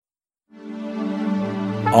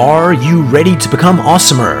Are you ready to become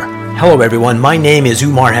awesomer? Hello everyone, my name is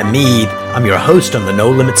Umar Hamid. I'm your host on the No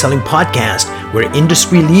Limit Selling podcast, where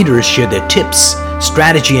industry leaders share their tips,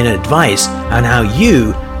 strategy, and advice on how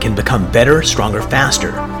you can become better, stronger,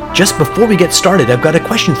 faster. Just before we get started, I've got a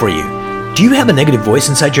question for you. Do you have a negative voice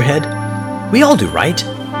inside your head? We all do, right?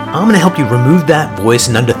 I'm going to help you remove that voice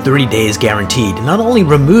in under 30 days guaranteed. Not only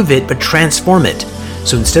remove it, but transform it.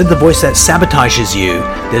 So instead of the voice that sabotages you,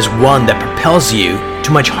 there's one that propels you to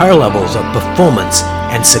much higher levels of performance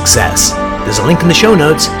and success. There's a link in the show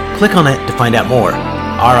notes. Click on it to find out more.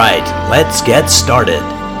 All right, let's get started.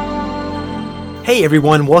 Hey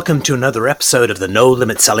everyone, welcome to another episode of the No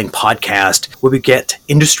Limit Selling podcast, where we get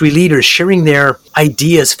industry leaders sharing their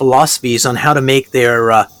ideas, philosophies on how to make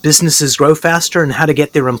their businesses grow faster and how to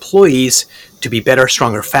get their employees to be better,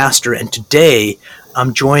 stronger, faster. And today,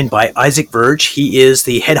 I'm joined by Isaac Verge. He is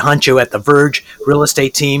the head honcho at the Verge real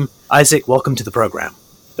estate team. Isaac, welcome to the program.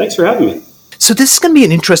 Thanks for having me. So this is going to be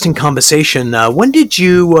an interesting conversation. When did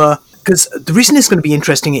you, because the reason it's going to be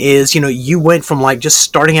interesting is, you went from like just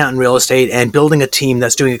starting out in real estate and building a team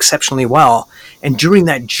that's doing exceptionally well. And during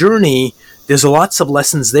that journey, there's lots of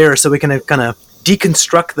lessons there. So we can kind of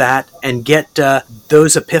deconstruct that and get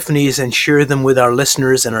those epiphanies and share them with our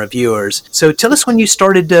listeners and our viewers. So tell us when you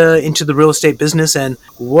started into the real estate business and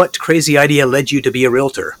what crazy idea led you to be a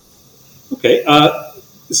realtor. Okay.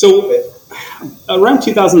 So around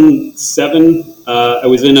 2007, I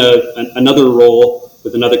was in another role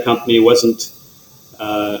with another company. Wasn't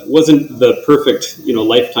the perfect,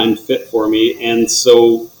 lifetime fit for me. And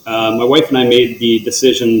so my wife and I made the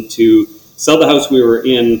decision to sell the house we were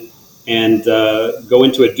in and go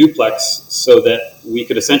into a duplex so that we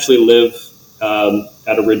could essentially live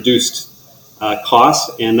at a reduced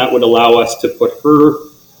cost, and that would allow us to put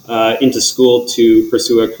her into school to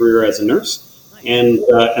pursue a career as a nurse, and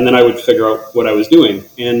then I would figure out what I was doing.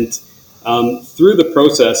 And through the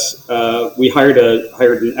process, we hired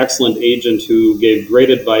an excellent agent who gave great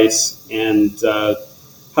advice and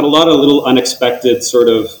had a lot of little unexpected sort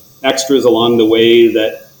of extras along the way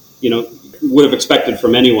that would have expected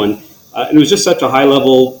from anyone. And it was just such a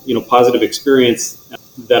high-level, positive experience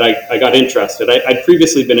that I got interested. I'd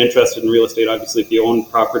previously been interested in real estate. Obviously, if you own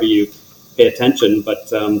property, you pay attention.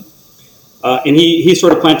 But and he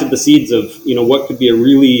sort of planted the seeds of what could be a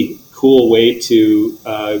really cool way to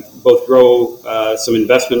both grow some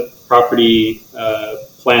investment property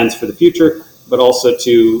plans for the future, but also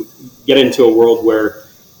to get into a world where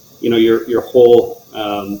your whole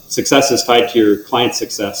success is tied to your client's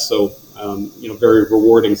success. So. Very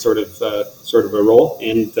rewarding sort of a role.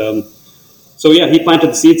 And so he planted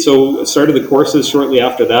the seed. So started the courses shortly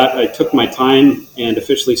after that. I took my time and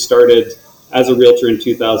officially started as a realtor in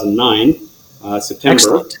 2009, September.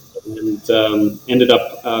 Excellent. And ended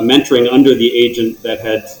up mentoring under the agent that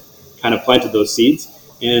had kind of planted those seeds.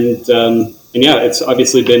 And it's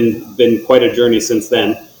obviously been quite a journey since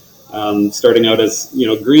then. Starting out as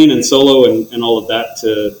green and solo and all of that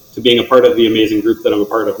to being a part of the amazing group that I'm a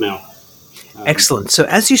part of now. Excellent. So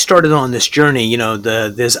as you started on this journey,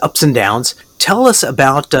 there's ups and downs. Tell us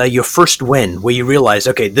about your first win, where you realized,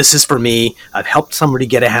 okay, this is for me. I've helped somebody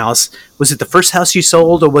get a house. Was it the first house you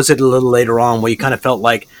sold, or was it a little later on where you kind of felt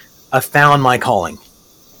like I found my calling?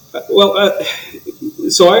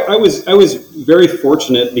 So I was very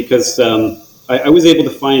fortunate because I was able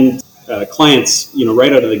to find clients,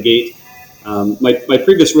 right out of the gate. My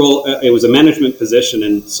previous role, it was a management position.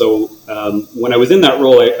 And so when I was in that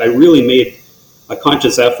role, I really made a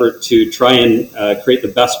conscious effort to try and create the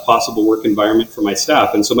best possible work environment for my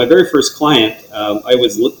staff. And so my very first client, I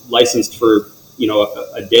was licensed for,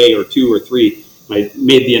 a day or two or three. And I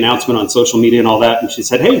made the announcement on social media and all that. And she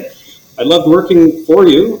said, "Hey, I loved working for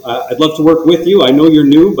you. I'd love to work with you. I know you're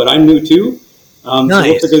new, but I'm new too. Nice. So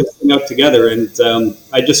we'll figure this thing out together." And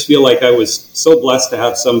I just feel like I was so blessed to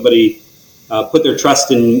have somebody put their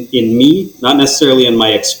trust in me, not necessarily in my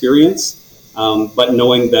experience, but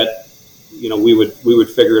knowing that we would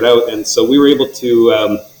figure it out. And so we were able to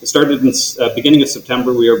it started in beginning of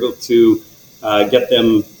September. We were able to get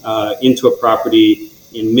them into a property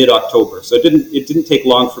in mid-October. So it didn't take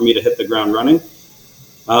long for me to hit the ground running.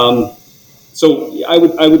 So I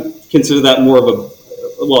would consider that more of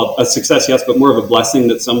a success, yes, but more of a blessing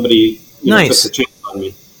that somebody nice. Took the chance on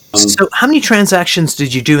me. So how many transactions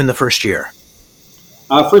did you do in the first year?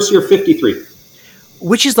 First year, 53.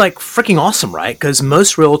 Which is like freaking awesome, right? Because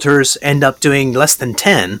most realtors end up doing less than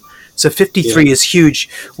 10. So 53 is huge.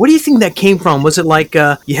 What do you think that came from? Was it like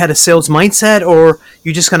you had a sales mindset, or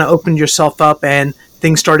you just kind of opened yourself up and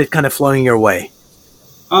things started kind of flowing your way?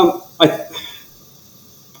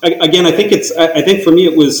 I Again, I think for me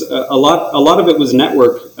it was a lot of it was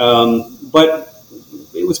network, but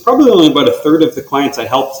it was probably only about a third of the clients I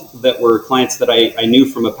helped that were clients that I knew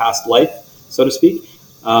from a past life, so to speak.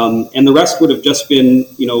 And the rest would have just been,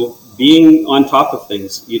 being on top of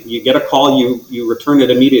things. You get a call, you return it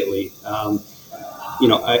immediately.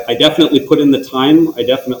 I definitely put in the time. I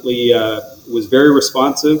definitely was very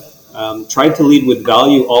responsive, tried to lead with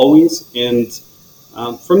value always. And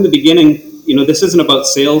from the beginning, this isn't about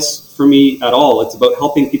sales for me at all. It's about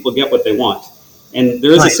helping people get what they want. And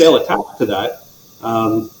there is Nice. a sale attached to that.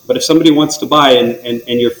 But if somebody wants to buy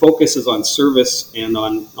and your focus is on service and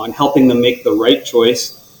on helping them make the right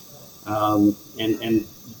choice, and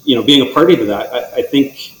being a party to that, I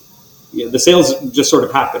think the sales just sort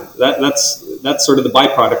of happen. That's sort of the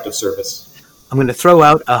byproduct of service. I'm going to throw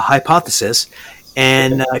out a hypothesis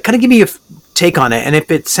and kind of give me a take on it. And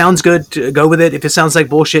if it sounds good, go with it. If it sounds like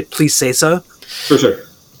bullshit, please say so. For sure.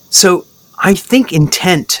 So I think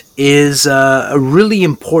intent is really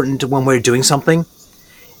important when we're doing something.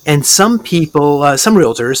 And some people, some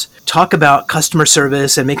realtors, talk about customer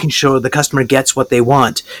service and making sure the customer gets what they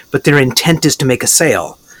want, but their intent is to make a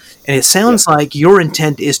sale. And it sounds like your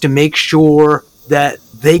intent is to make sure that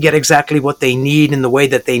they get exactly what they need in the way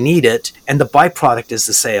that they need it, and the byproduct is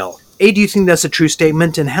the sale. A, do you think that's a true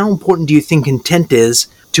statement? And how important do you think intent is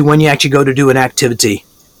to when you actually go to do an activity?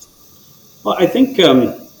 Well, I think,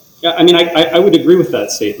 I would agree with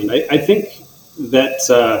that statement. I think that,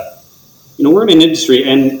 we're in an industry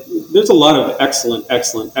and there's a lot of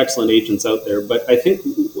excellent agents out there, but I think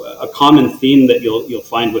a common theme that you'll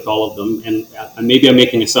find with all of them, and maybe I'm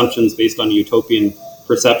making assumptions based on a utopian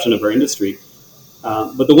perception of our industry,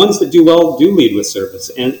 but the ones that do well do lead with service,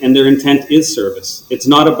 and their intent is service. It's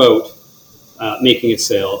not about making a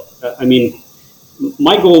sale.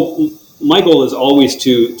 My goal is always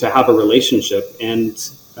to have a relationship, and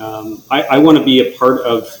I want to be a part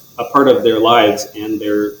of their lives and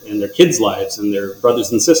their kids' lives and their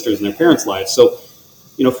brothers and sisters and their parents' lives. So,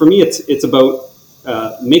 for me, it's about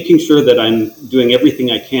making sure that I'm doing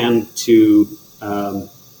everything I can to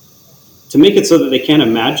make it so that they can't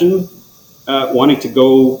imagine wanting to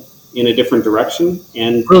go in a different direction.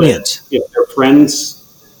 And Brilliant. If their friends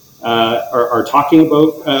are talking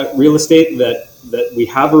about real estate, that we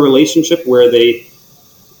have a relationship where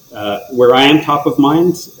where I am top of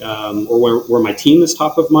mind, or where my team is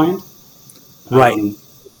top of mind. Right.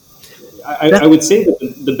 I would say that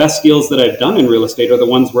the best deals that I've done in real estate are the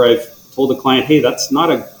ones where I've told a client, hey, that's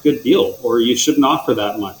not a good deal, or you shouldn't offer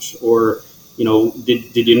that much, or,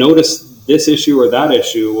 did you notice this issue or that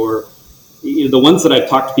issue, or the ones that I've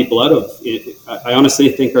talked people out of, I honestly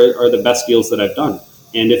think are the best deals that I've done.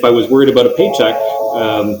 And if I was worried about a paycheck,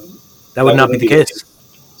 That would not be the case.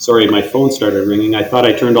 Sorry, my phone started ringing. I thought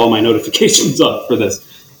I turned all my notifications off for this.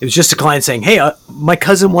 It was just a client saying, hey, my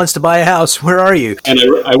cousin wants to buy a house. Where are you? And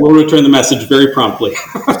I will return the message very promptly.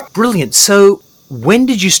 Brilliant. So when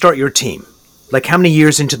did you start your team? Like, how many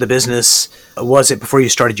years into the business was it before you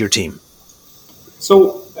started your team?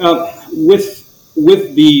 So with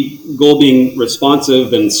the goal being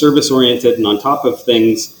responsive and service-oriented and on top of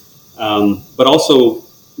things, but also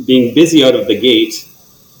being busy out of the gate,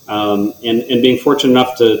 and being fortunate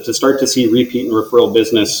enough to start to see repeat and referral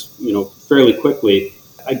business, fairly quickly,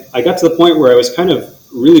 I got to the point where I was kind of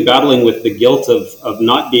really battling with the guilt of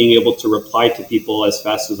not being able to reply to people as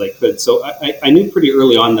fast as I could. So I knew pretty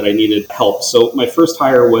early on that I needed help. So my first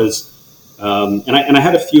hire was, and I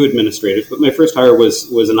had a few administrators, but my first hire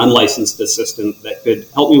was an unlicensed assistant that could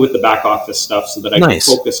help me with the back office stuff so that I Nice.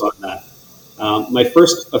 could focus on that. My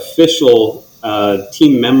first official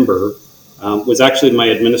team member was actually my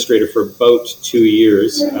administrator for about 2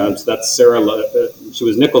 years. So that's Sarah. She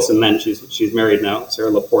was Nicholson then. She's married now, Sarah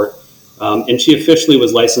Laporte, and she officially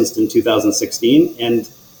was licensed in 2016, and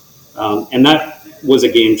that was a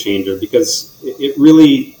game changer because it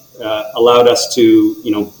really allowed us to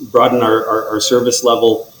broaden our service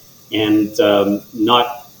level and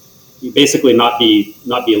not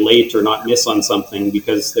be late or not miss on something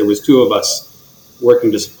because there was two of us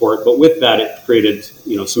working to support, but with that, it created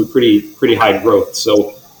some pretty high growth.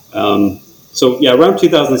 So around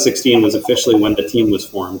 2016 was officially when the team was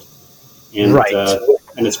formed, and Right.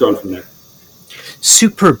 And it's grown from there.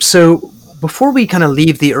 Superb. So before we kind of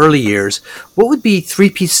leave the early years, what would be 3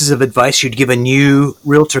 pieces of advice you'd give a new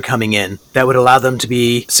realtor coming in that would allow them to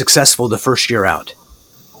be successful the first year out?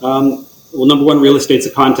 Well, number one, real estate's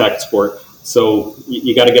a contact sport. So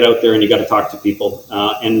you got to get out there and you got to talk to people.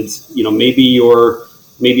 And maybe your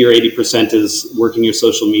 80% is working your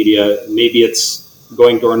social media. Maybe it's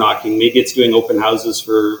going door knocking. Maybe it's doing open houses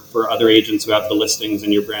for other agents who have the listings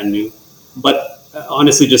and you're brand new. But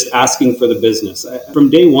honestly just asking for the business. From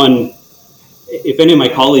day one, if any of my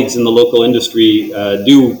colleagues in the local industry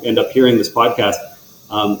do end up hearing this podcast,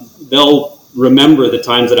 they'll remember the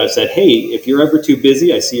times that I've said, hey, if you're ever too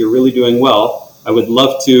busy, I see you're really doing well, I would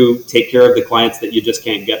love to take care of the clients that you just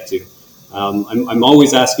can't get to. I'm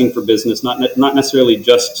always asking for business, not necessarily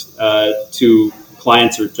just to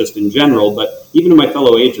clients or just in general, but even to my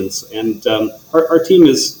fellow agents. And our team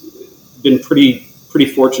has been pretty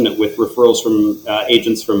fortunate with referrals from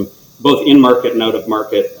agents from both in market and out of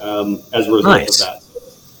market as a result of that.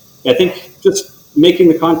 I think just making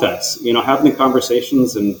the contacts, having the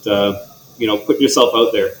conversations, and putting yourself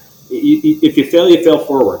out there. If you fail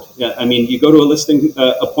forward. I mean, you go to a listing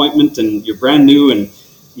appointment and you're brand new and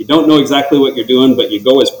you don't know exactly what you're doing, but you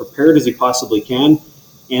go as prepared as you possibly can,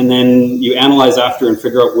 and then you analyze after and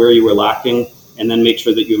figure out where you were lacking, and then make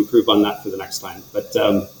sure that you improve on that for the next time. But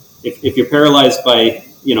if you're paralyzed by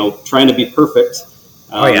trying to be perfect,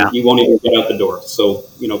 you won't even get out the door. So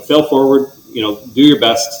fail forward, do your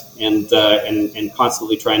best, and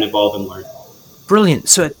constantly try and evolve and learn. Brilliant.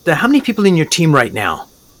 So how many people in your team right now?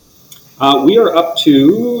 We are up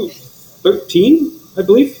to 13, I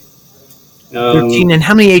believe. 13, and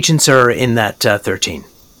how many agents are in that 13?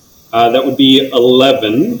 That would be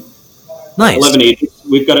 11. Nice. 11 agents.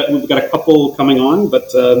 We've got a couple coming on,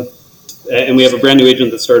 but and we have a brand new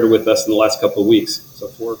agent that started with us in the last couple of weeks. So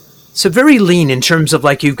 4. So very lean in terms of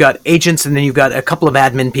you've got agents and then you've got a couple of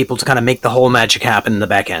admin people to kind of make the whole magic happen in the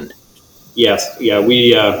back end. Yes. Yeah.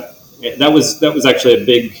 We that was actually a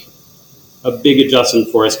big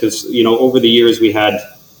adjustment for us because over the years we had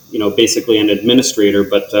basically an administrator,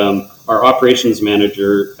 but our operations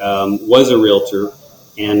manager was a realtor,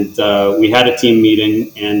 and we had a team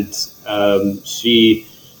meeting, and she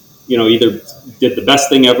either did the best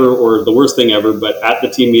thing ever or the worst thing ever. But at the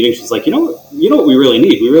team meeting, she's like, you know what we really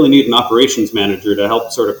need? We really need an operations manager to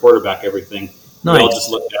help sort of quarterback everything. Nice. We all just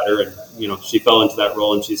looked at her, and she fell into that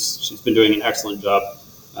role, and she's been doing an excellent job.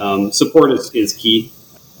 Support is key.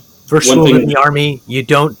 First rule in the Army, you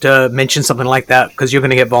don't mention something like that because you're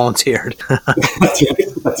going to get volunteered.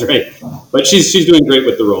 That's right. But she's doing great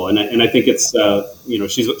with the role, and I think it's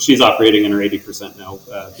she's operating in her 80% now,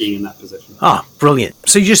 being in that position. Ah, brilliant!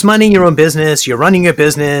 So you're just minding your own business, you're running your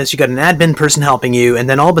business, you got an admin person helping you, and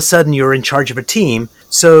then all of a sudden you're in charge of a team.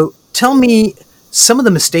 So tell me some of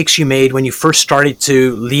the mistakes you made when you first started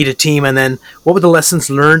to lead a team, and then what were the lessons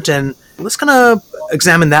learned? And let's kind of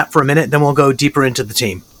examine that for a minute, then we'll go deeper into the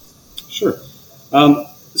team. Sure.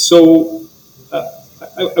 So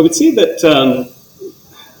I would say that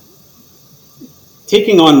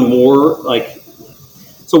taking on more, we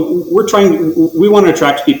want to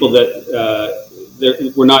attract people that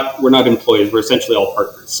we're not employees. We're essentially all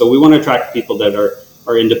partners. So we want to attract people that are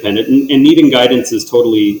independent, and needing guidance is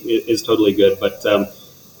totally good. But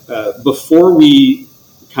before we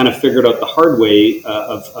kind of figured out the hard way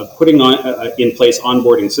of putting in place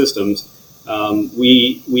onboarding systems,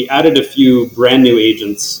 we added a few brand new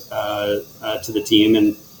agents to the team,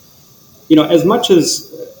 and as much as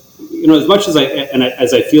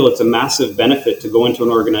I feel it's a massive benefit to go into an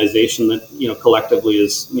organization that collectively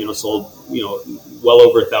is sold well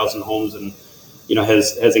over 1,000 homes and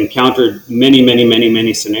has encountered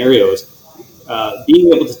many scenarios.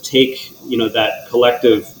 Being able to take that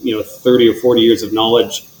collective 30 or 40 years of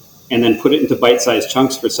knowledge and then put it into bite-sized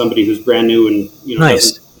chunks for somebody who's brand new and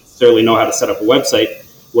nice. Doesn't necessarily know how to set up a website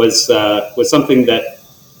was something that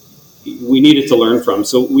we needed to learn from.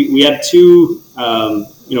 So we had two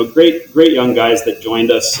great young guys that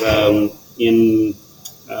joined us in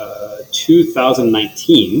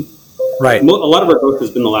 2019. Right. A lot of our growth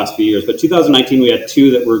has been the last few years, but 2019 we had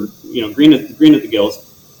two that were green at the gills,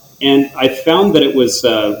 and I found that it was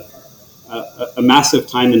a massive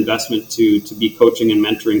time investment to be coaching and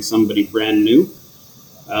mentoring somebody brand new,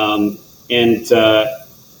 and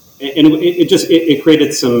it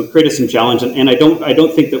created some challenge, and I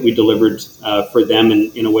don't think that we delivered for them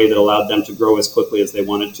in a way that allowed them to grow as quickly as they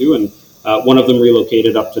wanted to. And one of them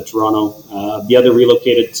relocated up to Toronto. The other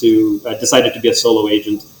relocated decided to be a solo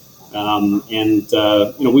agent.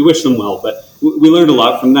 We wish them well, but we learned a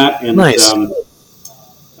lot from that. And nice.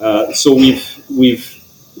 So we've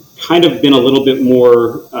kind of been a little bit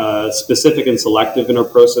more specific and selective in our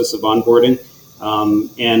process of onboarding,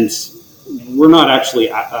 and we're not actually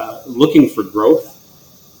looking for growth.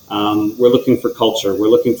 We're looking for culture. We're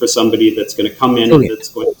looking for somebody that's going to come in and that's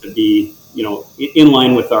going to be, in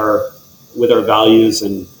line with our values,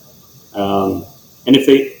 and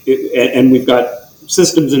we've got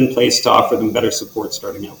systems in place to offer them better support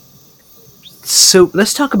starting out. So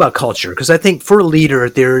let's talk about culture, because I think for a leader,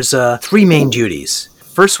 there's three main duties.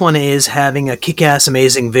 First one is having a kick-ass,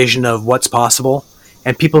 amazing vision of what's possible,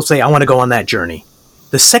 and people say, I want to go on that journey.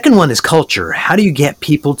 The second one is culture. How do you get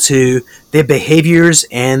people to their behaviors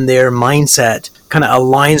and their mindset kind of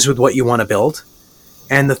aligns with what you want to build?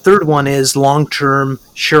 And the third one is long-term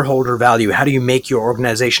shareholder value. How do you make your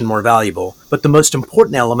organization more valuable? But the most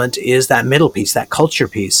important element is that middle piece, that culture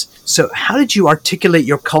piece. So how did you articulate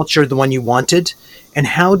your culture, the one you wanted, and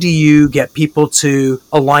how do you get people to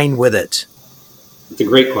align with it? It's a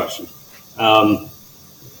great question.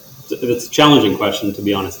 It's a challenging question, to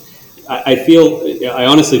be honest. I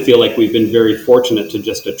honestly feel like we've been very fortunate to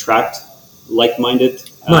just attract like-minded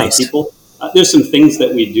people. There's some things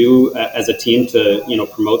that we do as a team to,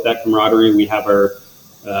 promote that camaraderie. We have our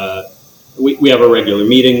we have our regular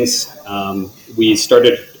meetings. We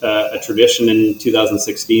started a tradition in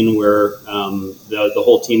 2016 where the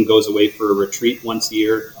whole team goes away for a retreat once a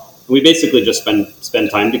year. And we basically just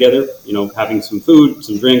spend time together. Having some food,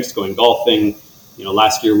 some drinks, going golfing.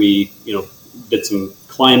 Last year we did some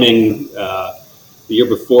climbing. The year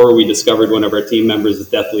before, we discovered one of our team members is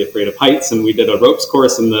deathly afraid of heights, and we did a ropes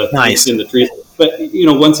course in the trees. But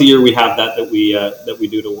once a year we have that we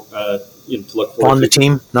do to look forward on the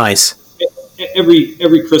team. Nice.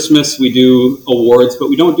 Every Christmas we do awards, but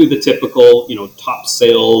we don't do the typical top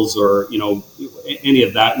sales or any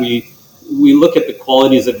of that. We look at the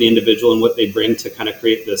qualities of the individual and what they bring to kind of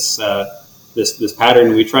create this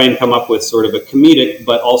pattern. We try and come up with sort of a comedic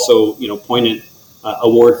but also poignant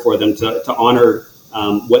award for them to honor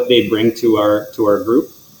what they bring to our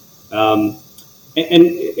group, and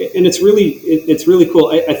it's really cool.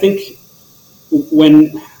 I think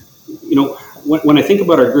when I think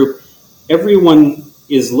about our group, everyone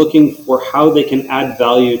is looking for how they can add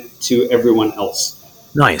value to everyone else.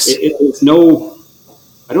 Nice.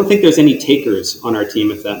 I don't think there's any takers on our team,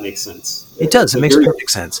 if that makes sense. It does. It makes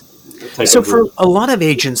perfect sense. So for a lot of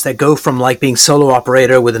agents that go from like being solo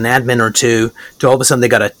operator with an admin or two to all of a sudden they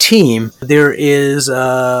got a team, there is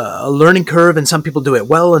a learning curve, and some people do it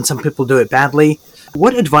well and some people do it badly.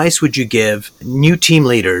 What advice would you give new team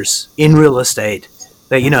leaders in real estate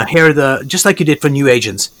that, here are just like you did for new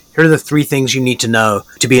agents, here are the 3 things you need to know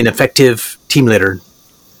to be an effective team leader?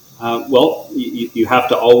 Well, you have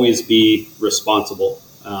to always be responsible.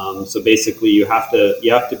 So basically you have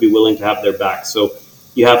to be willing to have their back. So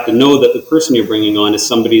you have to know that the person you're bringing on is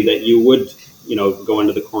somebody that you would, go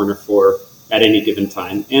into the corner for at any given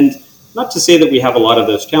time. And not to say that we have a lot of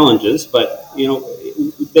those challenges, but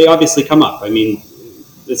they obviously come up. I mean,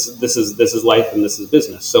 this is life and this is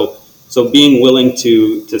business. So being willing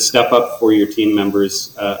to step up for your team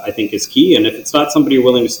members, I think, is key. And if it's not somebody you're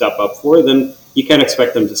willing to step up for, then you can't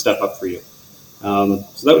expect them to step up for you.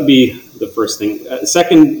 So that would be the first thing.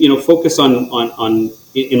 Second, focus on,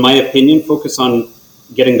 in my opinion, focus on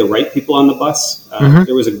getting the right people on the bus.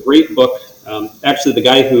 There was a great book. Actually, the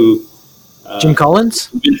guy who... Jim Collins?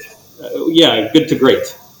 Good to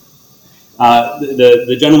Great.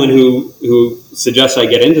 The gentleman who suggests I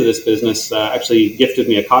get into this business actually gifted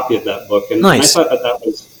me a copy of that book. And, nice. And I thought that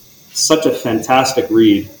was such a fantastic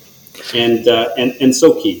read and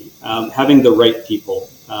so key. Having the right people.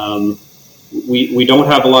 We don't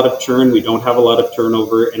have a lot of churn. We don't have a lot of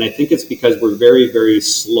turnover. And I think it's because we're very, very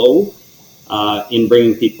slow in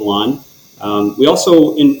bringing people on. We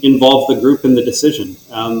also involve the group in the decision.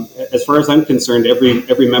 As far as I'm concerned,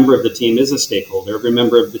 every member of the team is a stakeholder. Every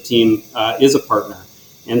member of the team is a partner.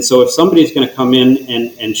 And so if somebody's going to come in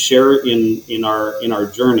and share in our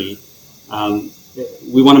journey,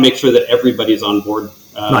 we want to make sure that everybody's on board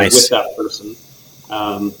with that person.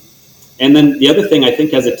 And then the other thing, I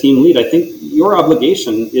think, as a team lead, I think your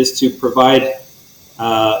obligation is to provide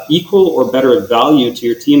equal or better value to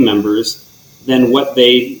your team members than what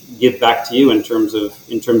they give back to you in terms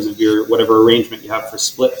of your whatever arrangement you have for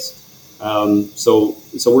splits. So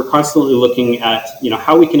we're constantly looking at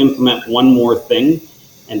how we can implement one more thing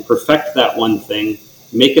and perfect that one thing,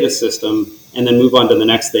 make it a system, and then move on to the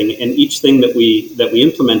next thing. And each thing that we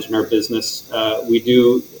implement in our business, we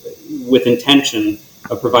do with intention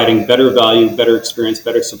of providing better value, better experience,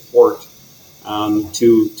 better support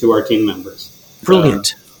to our team members.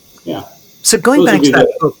 Brilliant. Yeah. So going back to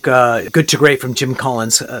that book, Good to Great from Jim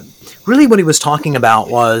Collins, really what he was talking about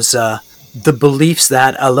was the beliefs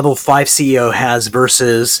that a level 5 CEO has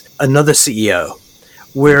versus another CEO,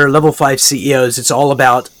 where level 5 CEOs, it's all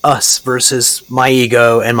about us versus my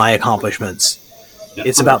ego and my accomplishments. Yeah,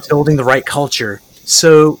 it's about building the right culture.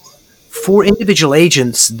 So for individual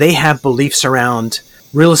agents, they have beliefs around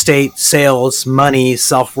real estate, sales, money,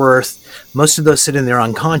 self-worth. Most of those sit in their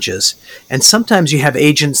unconscious. And sometimes you have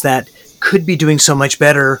agents that could be doing so much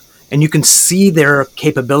better, and you can see their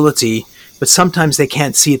capability, but sometimes they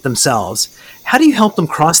can't see it themselves. How do you help them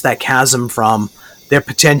cross that chasm from their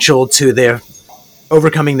potential to their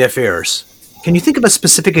overcoming their fears? Can you think of a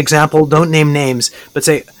specific example? Don't name names, but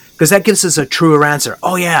say, because that gives us a truer answer.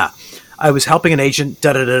 Oh yeah, I was helping an agent,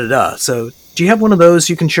 da da da da da. So do you have one of those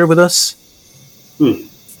you can share with us?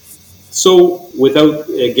 So without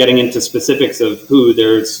getting into specifics of who,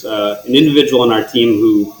 there's an individual on our team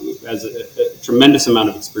who has a tremendous amount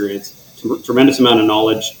of experience, tremendous amount of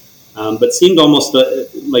knowledge, but seemed almost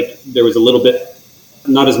like there was a little bit,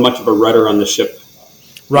 not as much of a rudder on the ship.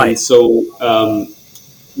 Right. And so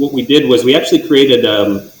what we did was we actually created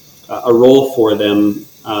a role for them,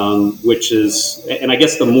 which is, and I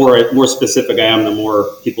guess the more specific I am, the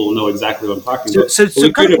more people will know exactly what I'm talking about. So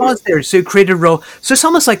kind of pause there. So you created a role. So it's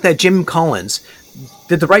almost like that Jim Collins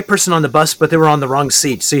did the right person on the bus, but they were on the wrong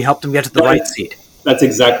seat. So you helped them get to the right seat. That's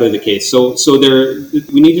exactly the case. So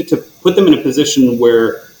we needed to put them in a position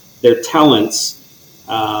where their talents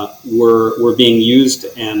were being used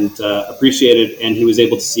and appreciated, and he was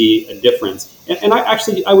able to see a difference. And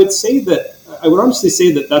I would honestly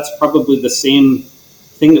say that that's probably the same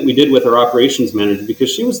thing that we did with our operations manager,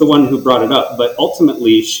 because she was the one who brought it up, but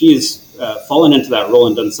ultimately she's fallen into that role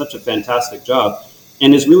and done such a fantastic job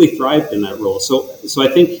and has really thrived in that role. So I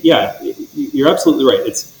think, yeah, you're absolutely right.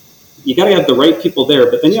 You got to have the right people there,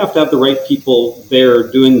 but then you have to have the right people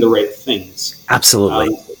there doing the right things.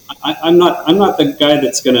 Absolutely. I'm not the guy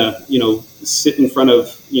that's going to, sit in front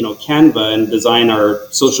of, Canva and design our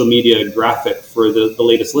social media graphic for the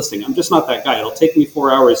latest listing. I'm just not that guy. It'll take me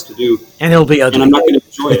 4 hours to do. And it'll be ugly. And I'm not going to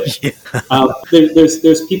enjoy it.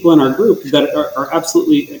 There's people in our group that are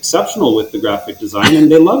absolutely exceptional with the graphic design,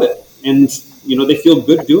 and they love it. And, they feel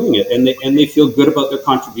good doing it, and they feel good about their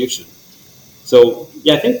contribution. So,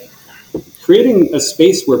 yeah, I think creating a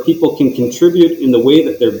space where people can contribute in the way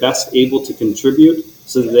that they're best able to contribute,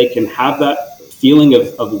 so that they can have that feeling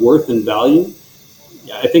of worth and value.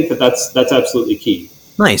 Yeah, I think that's absolutely key.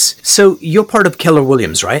 Nice. So you're part of Keller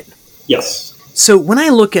Williams, right? Yes. So when I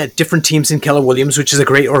look at different teams in Keller Williams, which is a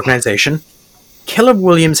great organization, Keller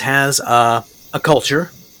Williams has a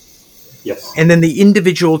culture. Yes. And then the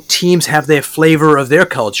individual teams have their flavor of their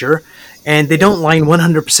culture, and they don't line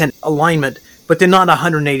 100% alignment, but they're not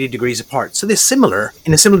 180 degrees apart. So they're similar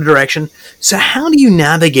in a similar direction. So how do you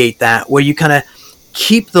navigate that where you kind of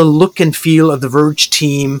keep the look and feel of the Verge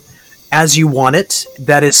team as you want it,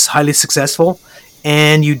 that is highly successful,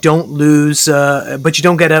 and you don't lose, but you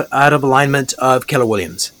don't get out of alignment of Keller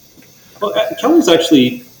Williams? Well, Keller's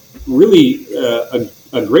actually really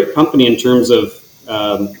a great company in terms of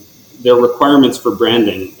their requirements for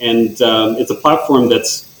branding. And it's a platform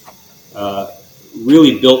that's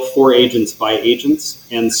really built for agents by agents.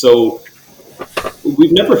 And so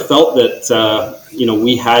we've never felt that,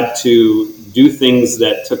 we had to do things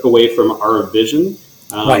that took away from our vision.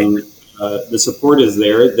 Right. The support is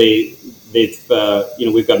there.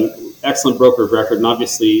 We've got an excellent broker of record, and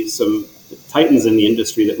obviously some titans in the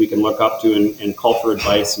industry that we can look up to and call for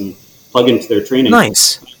advice and plug into their training.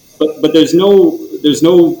 Nice. But there's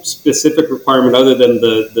no specific requirement other than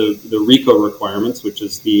the RECO requirements, which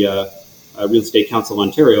is the Real Estate Council of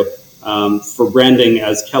Ontario, for branding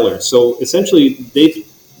as Keller. So essentially, they've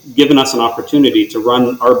given us an opportunity to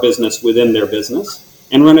run our business within their business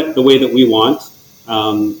and run it the way that we want,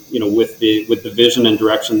 with the vision and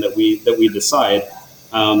direction that we decide.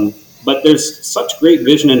 But there's such great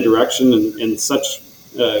vision and direction and such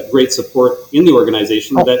great support in the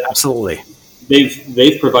organization that absolutely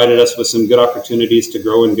they've provided us with some good opportunities to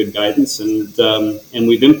grow and good guidance, and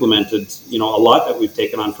we've implemented a lot that we've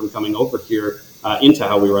taken on from coming over here into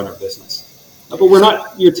how we run our business. But we're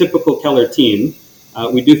not your typical Keller team.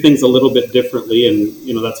 We do things a little bit differently,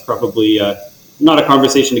 and that's probably not a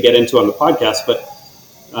conversation to get into on the podcast.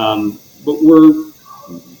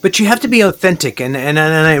 But you have to be authentic, and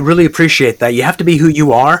I really appreciate that. You have to be who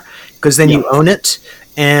you are, because then you own it.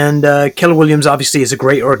 And Keller Williams obviously is a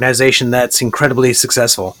great organization that's incredibly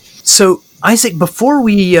successful. So, Isaac, before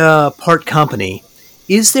we part company,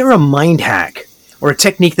 is there a mind hack or a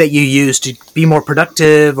technique that you use to be more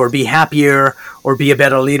productive or be happier or be a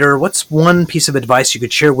better leader? What's one piece of advice you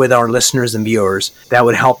could share with our listeners and viewers that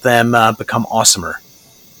would help them become awesomer?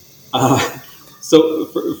 So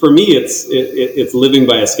for me, it's living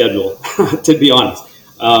by a schedule, to be honest.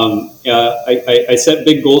 I set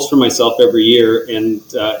big goals for myself every year, and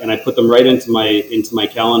I put them right into my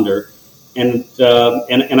calendar, and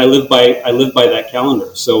I live by that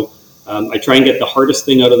calendar. So I try and get the hardest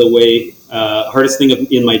thing out of the way, hardest thing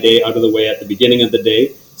in my day out of the way at the beginning of the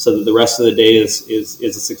day, so that the rest of the day is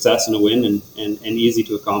a success and a win and easy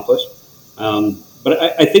to accomplish. But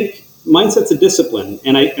I think mindset's a discipline,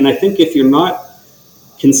 and I think if you're not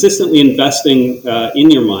consistently investing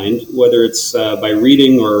in your mind, whether it's by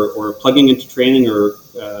reading or plugging into training or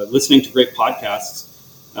listening to great podcasts,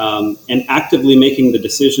 and actively making the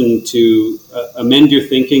decision to amend your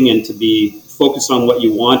thinking and to be focused on what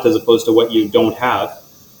you want as opposed to what you don't have.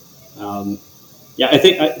 I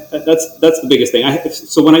think that's the biggest thing.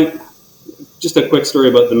 Just a quick story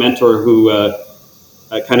about the mentor who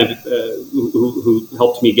who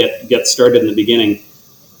helped me get started in the beginning.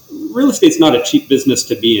 Real estate's not a cheap business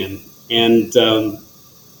to be in, and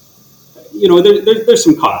there's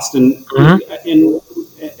some cost, and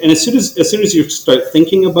as soon as you start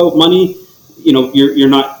thinking about money, you're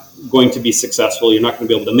not going to be successful. You're not going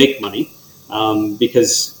to be able to make money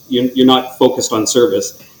because you're not focused on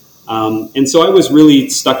service. And so I was really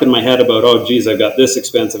stuck in my head about, oh, geez, I've got this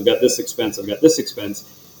expense, I've got this expense, I've got this expense.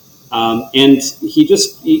 And he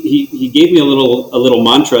gave me a little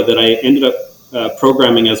mantra that I ended up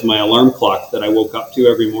programming as my alarm clock that I woke up to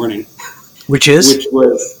every morning. Which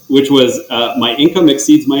was my income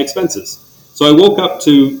exceeds my expenses. So I woke up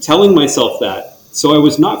to telling myself that. So I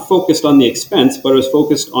was not focused on the expense, but I was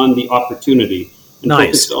focused on the opportunity and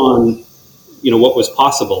focused on what was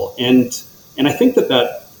possible. And I think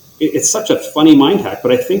that it's such a funny mind hack,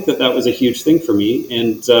 but I think that was a huge thing for me.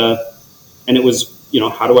 And it was,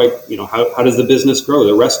 how does the business grow?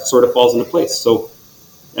 The rest sort of falls into place. So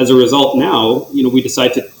as a result now, we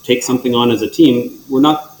decide to take something on as a team. We're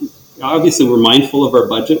mindful of our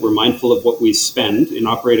budget. We're mindful of what we spend in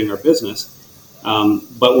operating our business.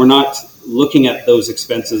 But we're not looking at those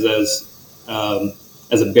expenses as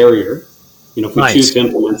a barrier. If we choose to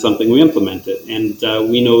implement something, we implement it. And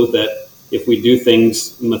we know that if we do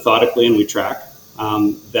things methodically and we track,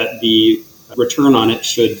 that the return on it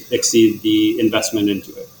should exceed the investment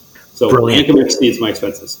into it. So Brilliant. Income exceeds my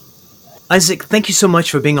expenses. Isaac, thank you so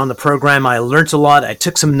much for being on the program. I learned a lot. I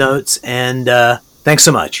took some notes, and thanks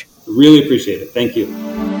so much. Really appreciate it. Thank you.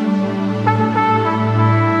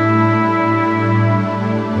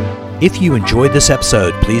 If you enjoyed this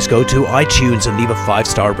episode, please go to iTunes and leave a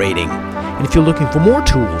 5-star rating. And if you're looking for more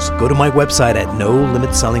tools, go to my website at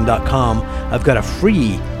nolimitselling.com. I've got a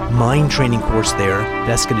free mind training course there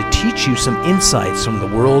that's going to teach you some insights from the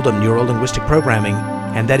world of neuro-linguistic programming,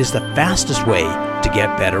 and that is the fastest way to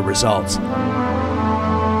get better results.